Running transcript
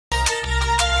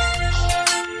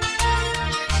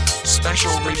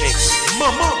special remix.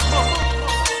 Mama.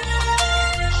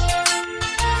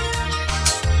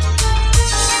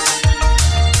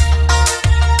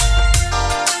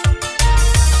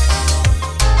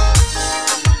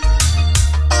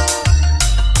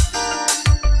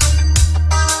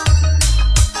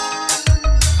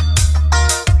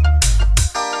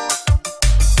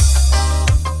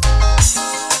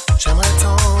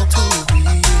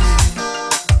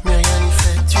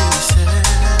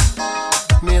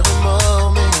 Mes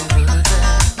remords, mes regrets,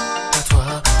 pas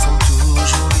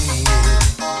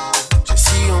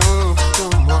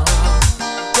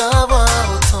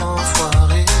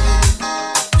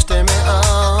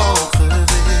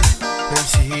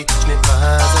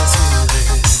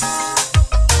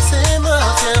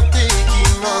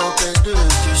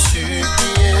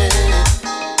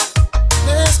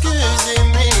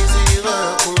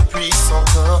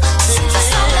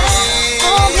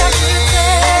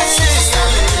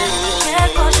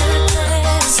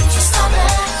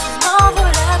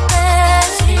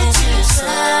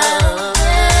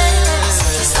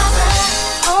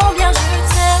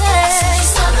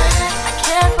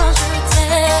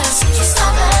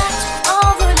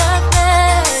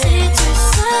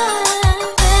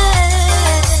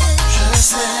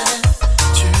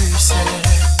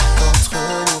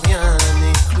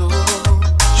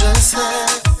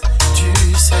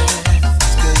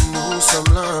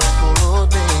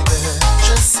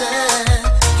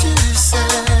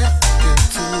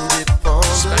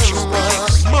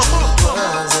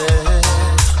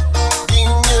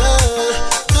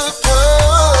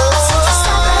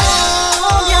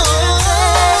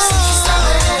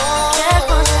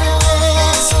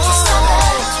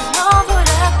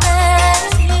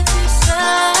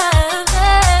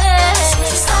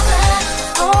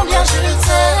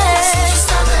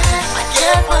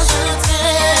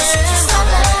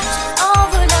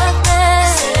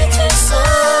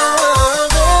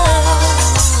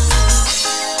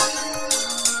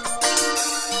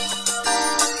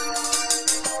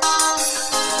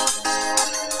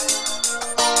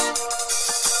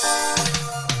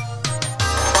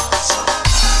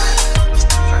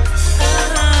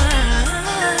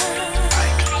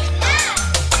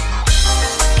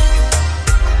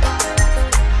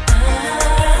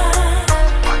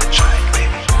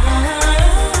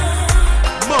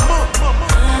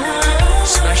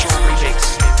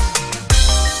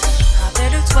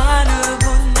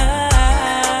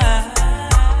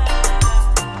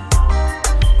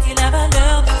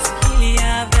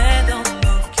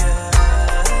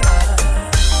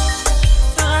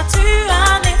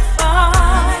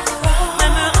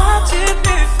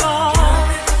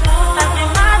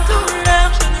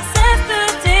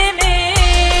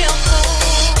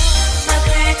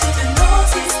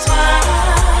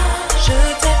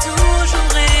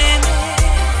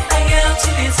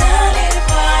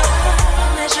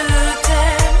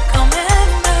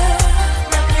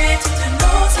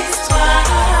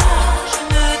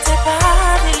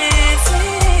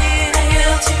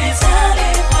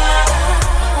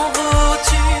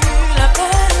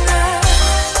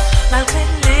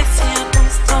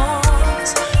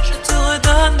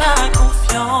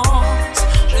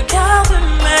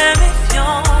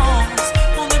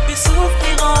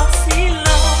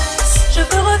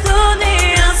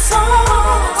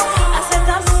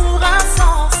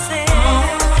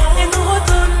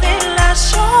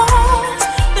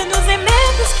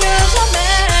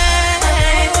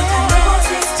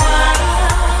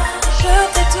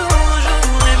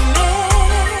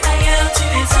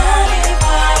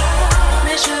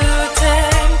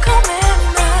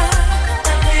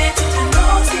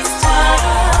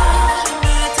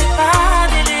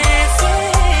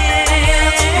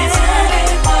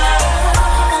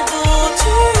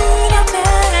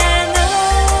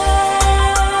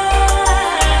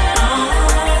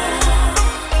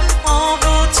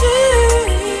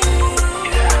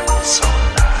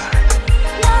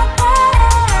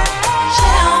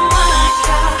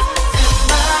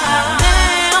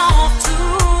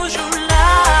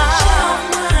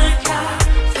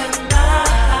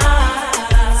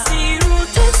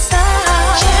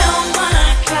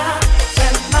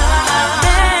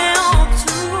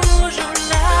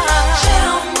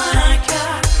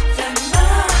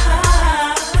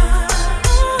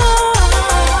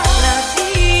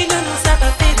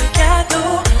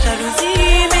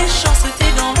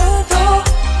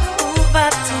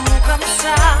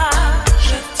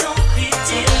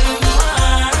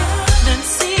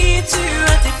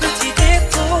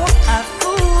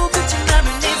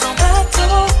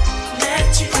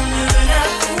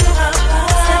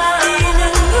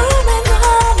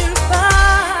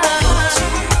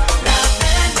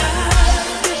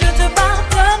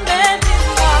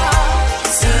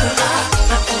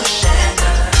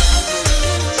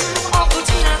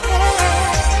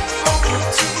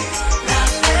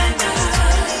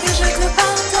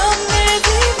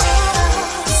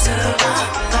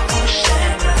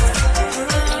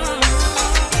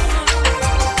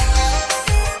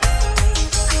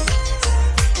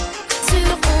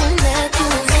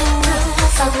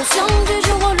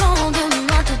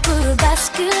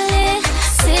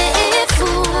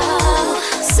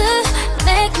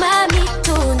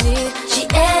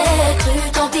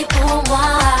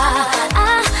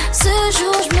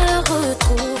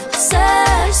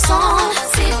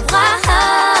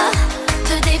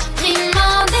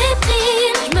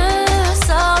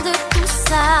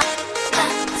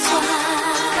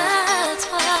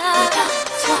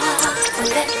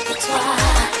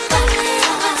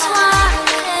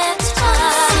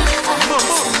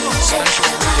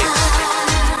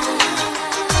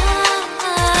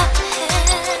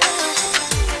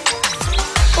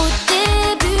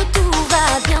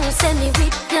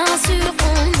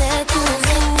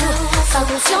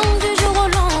consciente que du jour au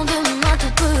lendemain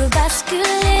tout peut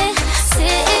basculer.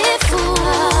 C'est fou,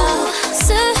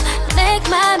 ce mec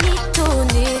m'a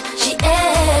mitonné. J'y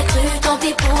ai cru, tant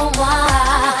pis pour moi.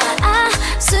 À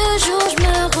ce jour je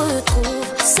me retrouve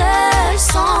seule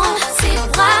sans ses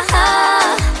bras.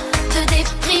 De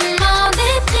déprime en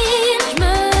déprime, je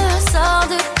me sors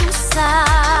de tout ça.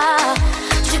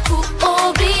 Du coup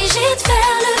obligé de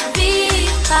faire le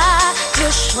virage, le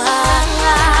choix.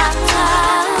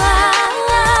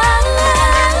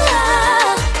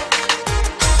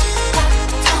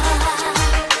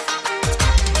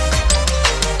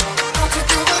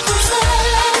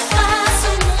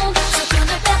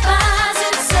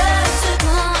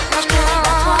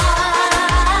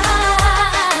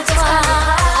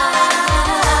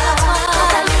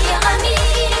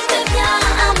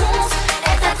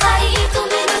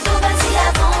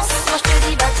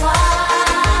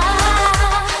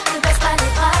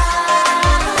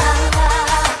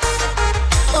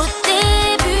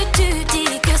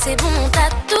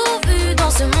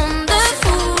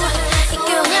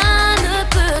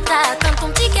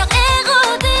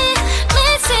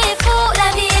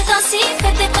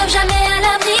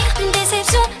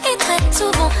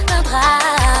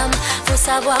 Faut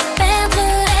savoir perdre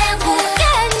pour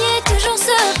gagner, toujours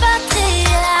se battre et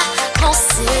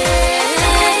avancer.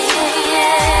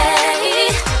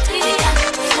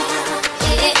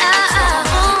 Et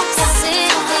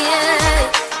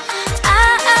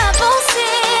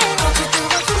avancer. Quand tu te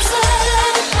retrouves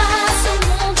seul face au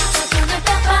monde, ce que ne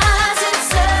perds pas une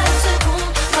seule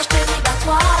seconde. Moi je te dis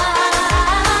bats-toi,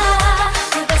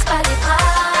 ne baisse pas les bras.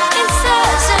 Une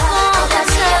seule seconde, ta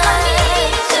seule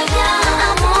amie devient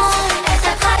un monstre. Elle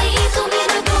t'a trahi, t'oublie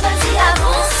le dos, vas-y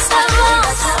avance,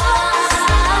 avance.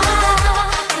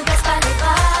 Ne baisse pas les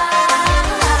bras.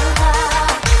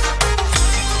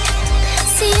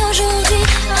 Si aujourd'hui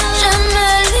je me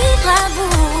livre à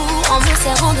vous en me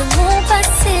servant de mon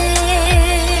passé,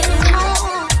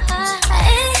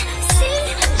 et si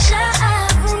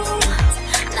j'avoue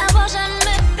n'avoir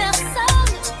jamais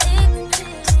personne écouté.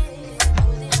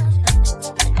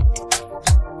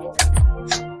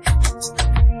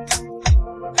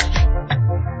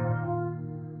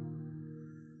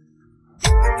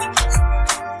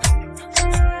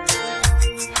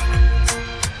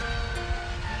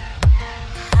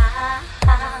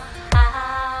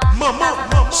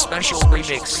 Maman, special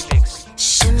remix.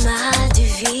 Chemin du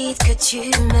vide que tu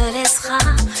me laisseras,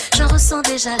 j'en ressens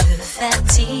déjà le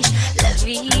vertige. La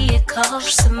vie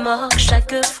écorche, se moque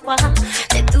chaque fois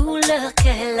des douleurs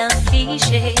qu'elle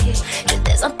inflige. Je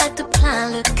désimpacte plein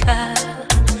le cœur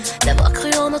d'avoir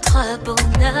cru en notre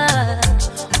bonheur.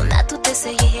 On a tout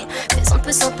essayé, mais on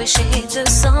peut s'empêcher de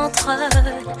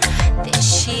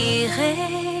s'entre-déchirer.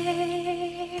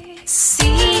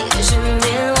 Si je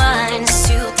m'éloigne,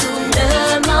 surtout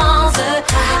ne m'en veux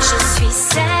pas. Je suis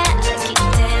celle qui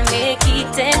t'aime et qui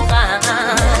t'aimera.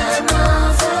 Ne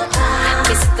m'en veux pas.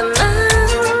 Mais c'est ta main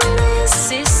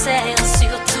nécessaire,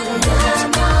 surtout ne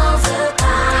m'en veux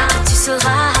pas. Tu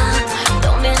seras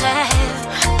dans mes rêves,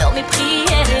 dans mes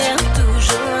prières,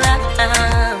 toujours là.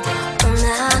 On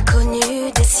a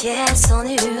connu des ciels sans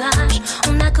nuages,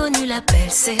 on a connu la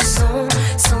belle saison,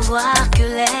 sans voir que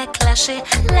les clashs et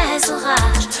les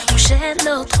orages touchaient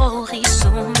notre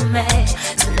horizon. Mais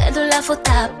ce n'est de la faute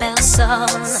à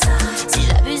personne si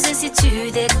j'abuse et si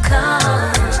tu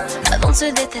déconnes. Avant de se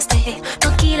détester,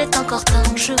 tant qu'il est encore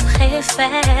temps, je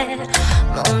préfère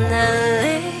m'en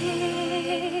aller.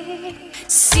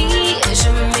 Si je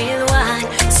m'éloigne,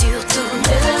 surtout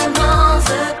ne m'en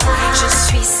veux pas. Je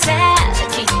suis celle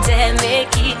qui t'aime et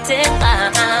qui t'aimera.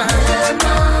 Ne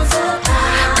m'en veux pas.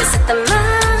 Mais c'est ta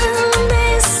main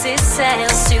nécessaire,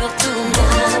 surtout ne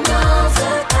m'en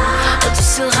veux pas. Tu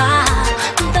seras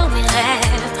dans mes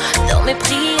rêves, dans mes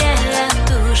prières,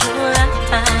 toujours là.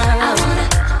 I wanna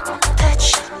touch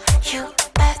you,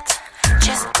 but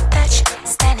just touch,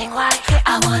 standing right here.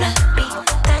 I wanna be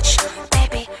touched,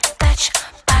 baby, touch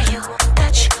by you,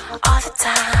 touch all the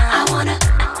time. I wanna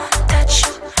touch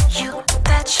you,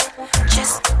 touch,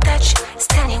 just touch,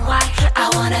 standing right here. I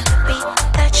wanna be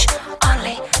touched,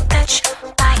 only touch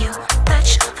by you,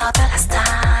 touch for the last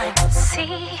time. Si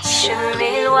je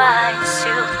m'éloigne,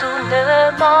 surtout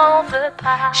ne m'en veux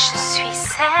pas. Je suis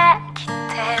celle qui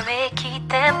t'aime et qui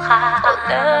t'aimera. Oh,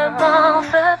 ne m'en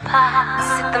veux pas.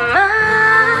 C'est ta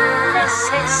main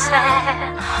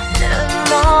nécessaire. Ne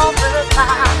m'en veux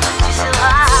pas. Tu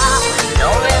seras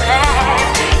dans mes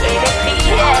rêves et mes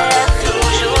prières,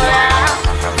 toujours là.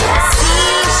 Si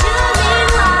je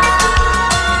m'éloigne.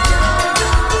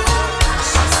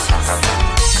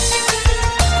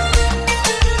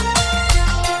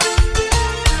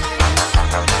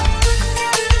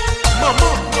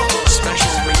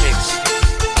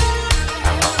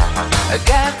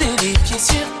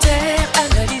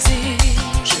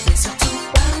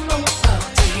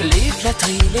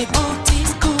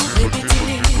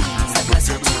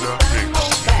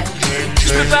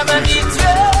 pas m'habituer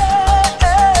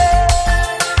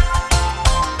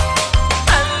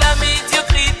à la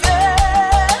médiocrité.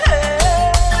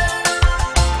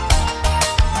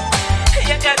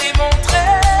 Y'a qu'à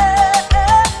démontrer,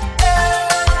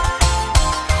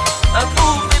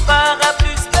 prouver par A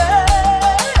plus B.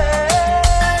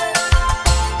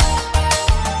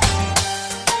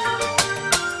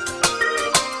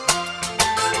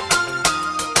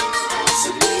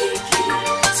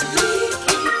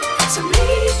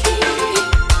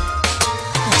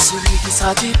 Celui qui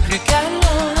sera des plus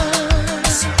câlins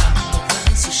sera mon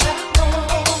prince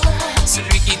charmant.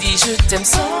 Celui qui dit je t'aime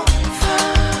sans fin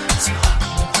sera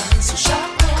mon prince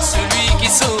charmant. Celui qui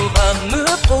saura me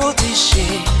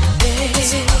protéger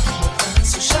sera mon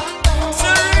prince charmant.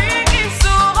 Celui qui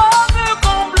saura me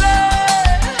combler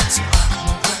sera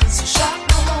mon prince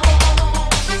charmant.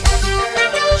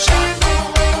 Charmant,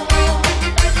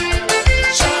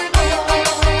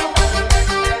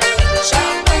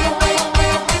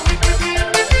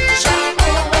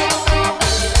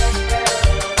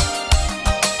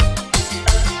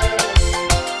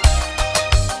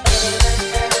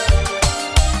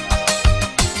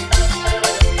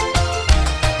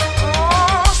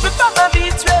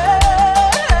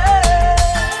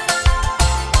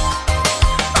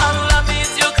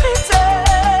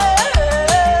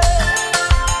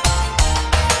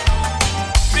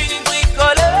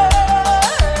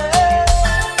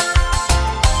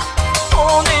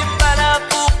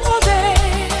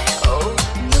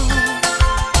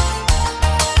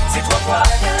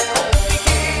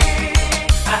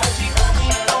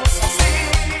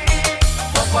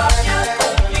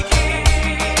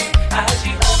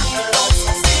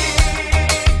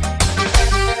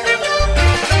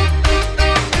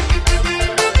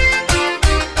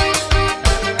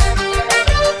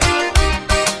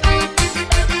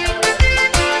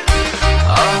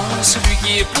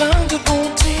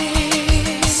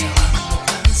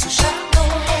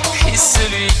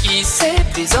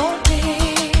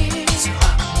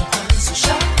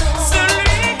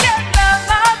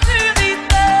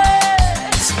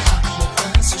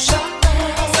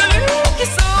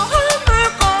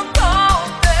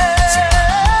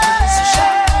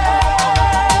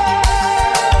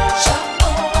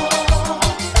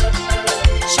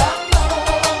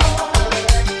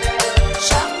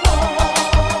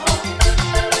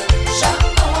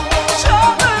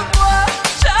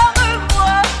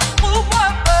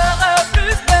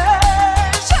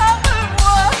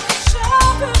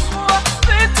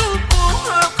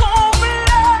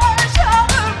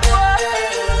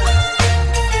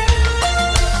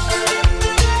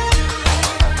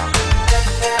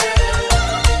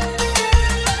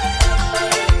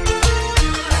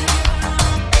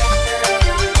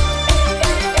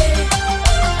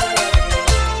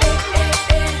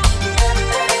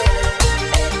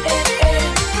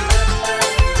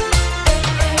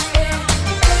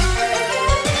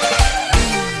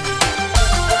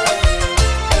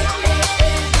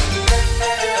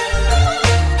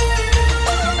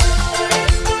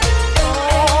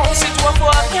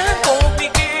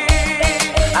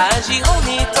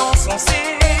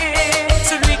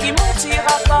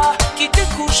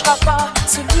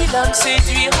 Celui-là me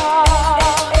séduira,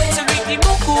 celui qui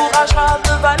m'encouragera,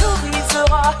 me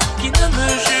valorisera, qui ne me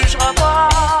jugera